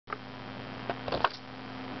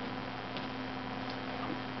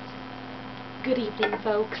Good evening,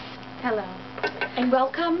 folks. Hello. And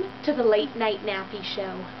welcome to the Late Night Nappy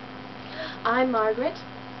Show. I'm Margaret.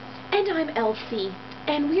 And I'm Elsie.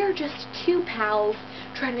 And we are just two pals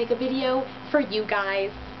trying to make a video for you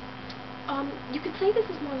guys. You could say this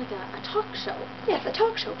is more like a talk show. Yes, a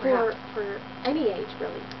talk show, perhaps. For any age,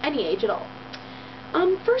 really. Any age at all.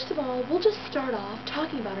 First of all, we'll just start off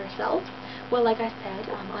talking about ourselves. Well, like I said,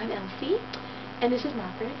 I'm Elsie. And this is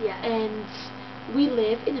Margaret. Yes. And we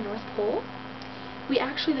live in the North Pole. We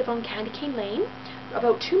actually live on Candy Cane Lane,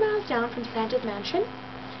 about 2 miles down from Santa's mansion.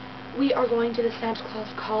 We are going to the Santa Claus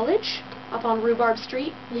College up on Rhubarb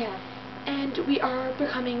Street. Yes. And we are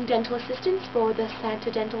becoming dental assistants for the Santa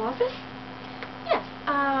Dental Office. Yes.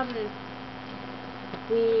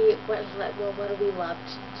 What do we love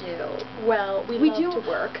to do? Well, we love to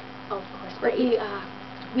work. Of course. Right.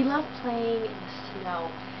 We love playing in the snow.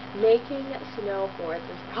 Making snowboards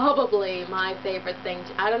is probably my favorite thing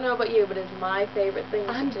to, I don't know about you, but it's my favorite thing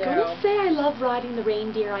to do. I'm gonna say I love riding the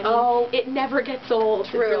reindeer. I mean, it never gets old.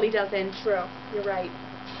 True. It really doesn't. True. You're right.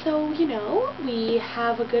 So, you know, we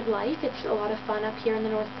have a good life. It's a lot of fun up here in the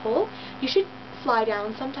North Pole. You should fly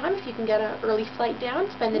down sometime if you can get an early flight down,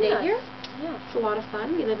 spend the day here. Yeah. It's a lot of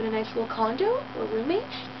fun. We live in a nice little condo. We're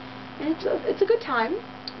roommates. And it's a good time.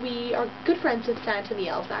 We are good friends with Santa and the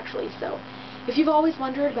elves, actually, so if you've ever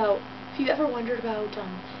wondered about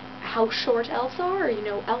how short elves are, or, you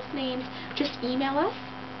know, elf names, just email us.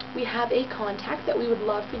 We have a contact that we would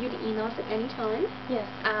love for you to email us at any time. Yes.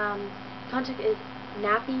 Contact is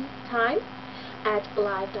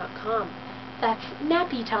nappytime@live.com. That's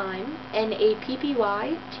nappytime,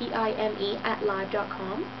 NAPPYTIME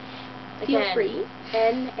 @live.com. Feel free.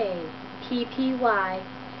 NAPPYTIME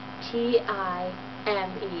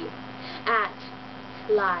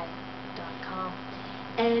 @live.com.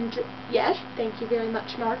 And yes, thank you very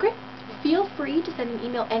much, Margaret. Feel free to send an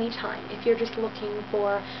email anytime if you're just looking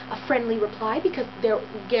for a friendly reply, because they're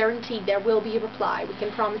guaranteed there will be a reply. We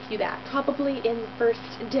can promise you that. Probably in the first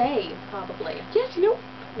day, probably. Yes, you know,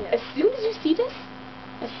 as soon as you see this,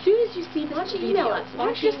 why don't you email us? Why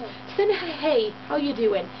don't you just send a hey, how you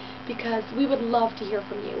doing? Because we would love to hear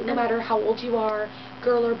from you, no matter how old you are,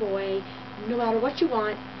 girl or boy, no matter what you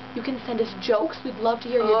want. You can send us jokes. We'd love to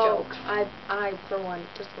hear your jokes. I for one,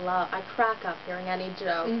 just love, I crack up hearing any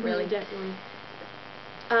joke, really. Definitely.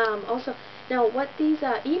 Also, now what these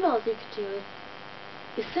emails you could do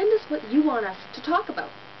is send us what you want us to talk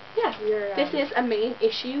about. Yes, this is a main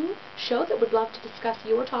issue show that would love to discuss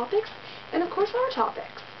your topics, and of course our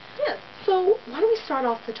topics. Yes. So, why don't we start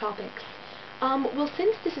off the topics? Well,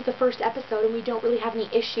 since this is the first episode and we don't really have any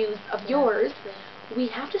issues of yours, we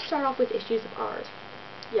have to start off with issues of ours.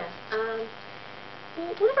 Yes.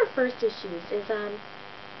 Well, one of our first issues is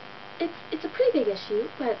it's a pretty big issue,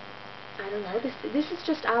 but I don't know. This is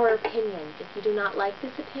just our opinion. If you do not like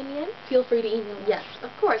this opinion, feel free to email us. Yes,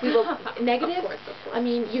 of course. We will negative. Of course. I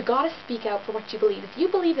mean, you gotta speak out for what you believe. If you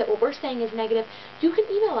believe that what we're saying is negative, you can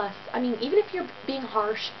email us. I mean, even if you're being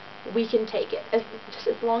harsh, we can take it. Just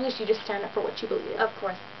as long as you just stand up for what you believe. Of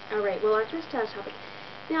course. All right. Well, our first topic.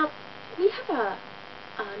 Now, we have a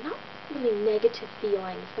not really negative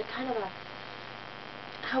feelings, but kind of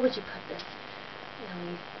how would you put this?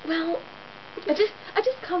 Well, a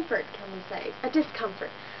discomfort, can we say? A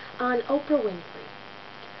discomfort on Oprah Winfrey.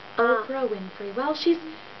 Oprah Winfrey. Well, she's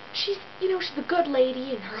you know, she's a good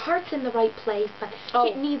lady and her heart's in the right place, but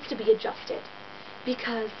it needs to be adjusted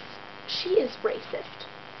because she is racist.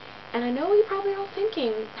 And I know you probably are all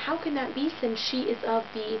thinking, how can that be since she is of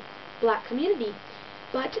the black community?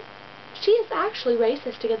 But she is actually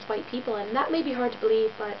racist against white people, and that may be hard to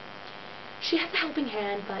believe, but she has a helping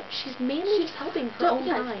hand, but she's mainly just helping her own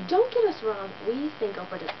kind. Don't get us wrong. We think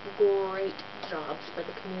Oprah does great jobs for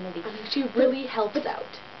the community. I mean, she really helps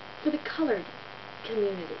out. For the colored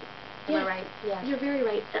community. Am I right? Yes. You're very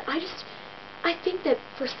right. I think that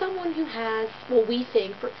for someone who has, well, we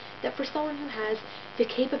think that for someone who has the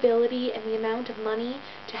capability and the amount of money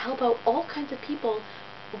to help out all kinds of people,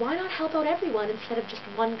 why not help out everyone instead of just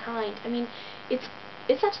one kind? I mean, it's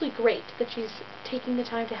actually great that she's taking the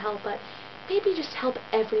time to help, but maybe just help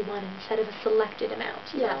everyone instead of a selected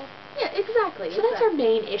amount. You know? Yeah, exactly. So that's our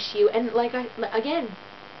main issue, and again,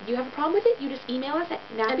 you have a problem with it, you just email us at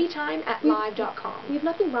nappytime@live.com. We have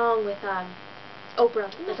nothing wrong with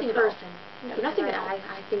Oprah as a person. No, nothing at all. I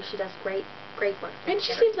think she does great work. And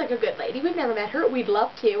she seems like a good lady. We've never met her. We'd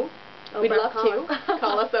love to. Oprah, we'd love to.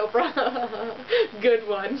 Call us Oprah. Good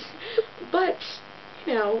one. But,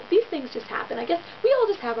 you know, these things just happen. I guess we all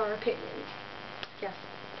just have our opinions. Yes.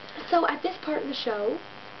 So at this part of the show,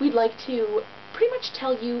 we'd like to pretty much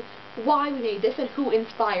tell you why we made this and who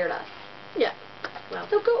inspired us. Yeah. well.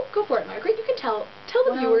 So go for it, Margaret. You can tell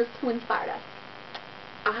the viewers who inspired us.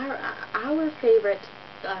 Our favorite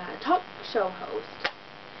talk show host.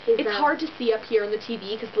 It's hard to see up here in the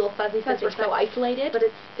TV because the little fuzzy says we're so isolated. But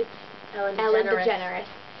it's Ellen DeGeneres.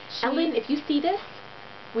 Ellen, if you see this,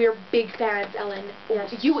 we're big fans, Ellen.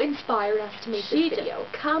 Yes. You inspired us to make this video.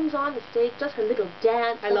 She comes on the stage, does her little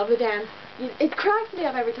dance. I love the dance. It cracks me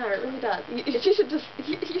up every time. It really does. You should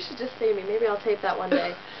just see me. Maybe I'll tape that one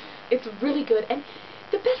day. It's really good. And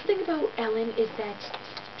the best thing about Ellen is that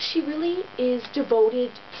she really is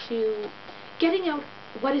devoted to getting out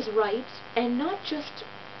what is right and not just,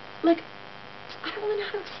 like, I don't really know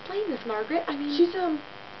how to explain this, Margaret. I mean,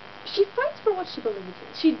 she fights for what she believes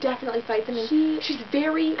in. She definitely fights. I mean, she's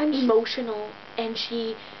very emotional, and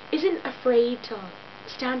she isn't afraid to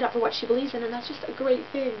stand up for what she believes in, and that's just a great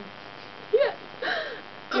thing. Yeah.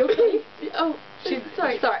 You okay? Oh,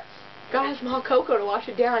 sorry. Gotta have some hot cocoa to wash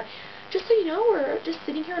it down. Just so you know, we're just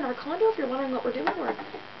sitting here in our condo. If you're wondering what we're doing, we're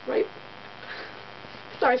right.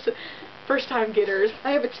 Sorry, first time getters.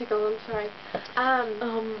 I have a tickle. I'm sorry.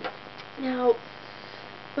 Now,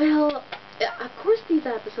 well, of course these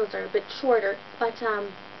episodes are a bit shorter, but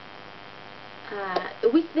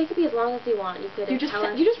they could be as long as you want. You just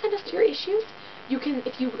send us your issues. You can,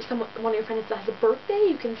 if one of your friends has a birthday,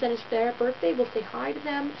 you can send us their birthday. We'll say hi to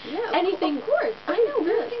them. Yeah, anything. Of course. I know.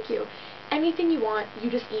 Really, thank you. Anything you want, you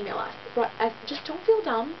just email us. But just don't feel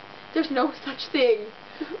dumb. There's no such thing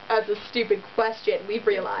as a stupid question. We've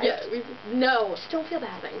realized. Yeah. No. Just don't feel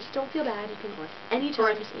bad. Just don't feel bad. You can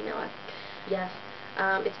anytime just email us. Yes.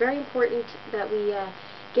 It's very important that we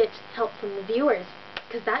get help from the viewers,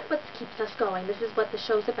 because that's what keeps us going. This is what the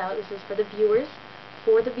show's about. This is for the viewers,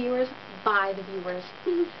 by the viewers.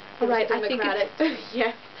 All right, I think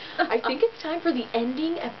yes. I think it's time for the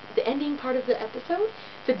ending part of the episode,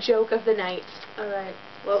 the joke of the night. All right.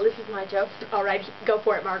 Well, this is my joke. All right, go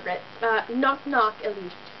for it, Margaret. Knock, knock,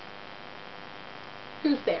 Elise.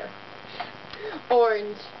 Who's there?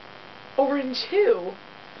 Orange. Orange who?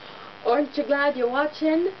 Aren't you glad you're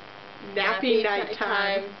watching? Nappy Night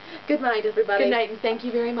Time. Good night, everybody. Good night, and thank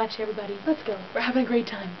you very much, everybody. Let's go. We're having a great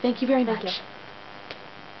time. Thank you very much.